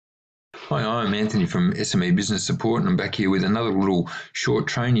Hi, I'm Anthony from SME Business Support, and I'm back here with another little short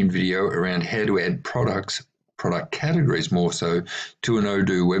training video around how to add product categories more so to an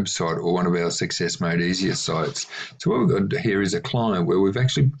Odoo website or one of our Success Made Easier sites. So what we've got here is a client where we've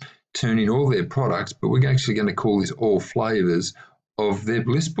actually turned in all their products, but we're actually going to call this all flavors of their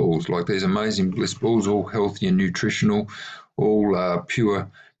bliss balls, like these amazing bliss balls, all healthy and nutritional, all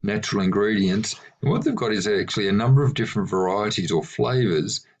pure natural ingredients. And what they've got is actually a number of different varieties or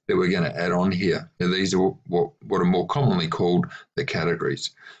flavors that we're going to add on here. Now, these are what are more commonly called the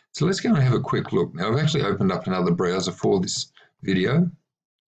categories. So let's go and have a quick look. Now, I've actually opened up another browser for this video.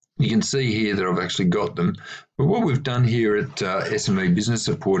 You can see here that I've actually got them. But what we've done here at SME Business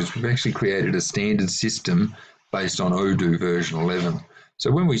Support is we've actually created a standard system based on Odoo version 11.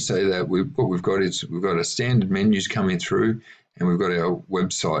 So when we say that, what we've got is we've got a standard menus coming through, and we've got our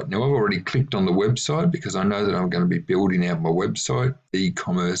website. Now, I've already clicked on the website because I know that I'm going to be building out my website, the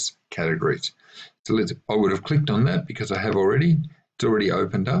e-commerce categories. So I would have clicked on that because I have already. It's already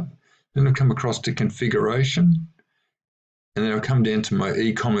opened up. Then I've come across to configuration, and then I've come down to my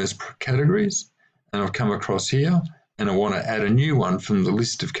e-commerce categories, and I've come across here, and I want to add a new one from the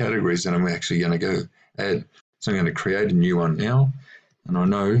list of categories that I'm actually going to go add. So I'm going to create a new one now, and I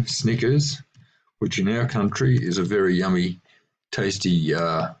know Snickers, which in our country is a very yummy, tasty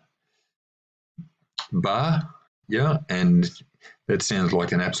bar, yeah, and that sounds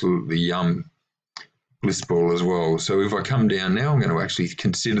like an absolutely yum bliss ball as well. So if I come down now, I'm going to actually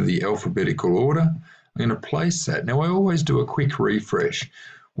consider the alphabetical order. I'm going to place that. Now, I always do a quick refresh.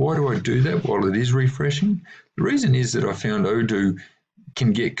 Why do I do that while it is refreshing? The reason is that I found Odoo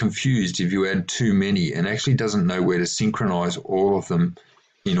can get confused if you add too many and actually doesn't know where to synchronize all of them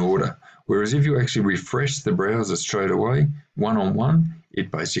in order. Whereas if you actually refresh the browser straight away, one-on-one,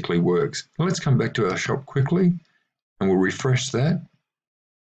 it basically works. Well, let's come back to our shop quickly, and we'll refresh that.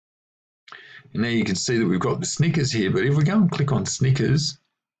 And now you can see that we've got the Snickers here, but if we go and click on Snickers,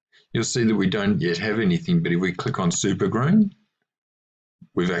 you'll see that we don't yet have anything, but if we click on Super Green,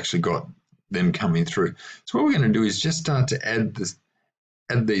 we've actually got them coming through. So what we're going to do is just start to add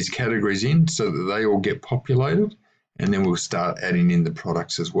these categories in so that they all get populated, and then we'll start adding in the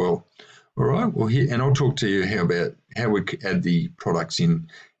products as well. All right, well, here, and I'll talk to you about how we add the products in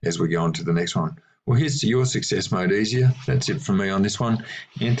as we go on to the next one. Well, here's to your Success Made Easier. That's it from me on this one.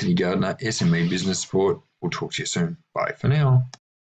 Anthony Gardner, SME Business Support. We'll talk to you soon. Bye for now.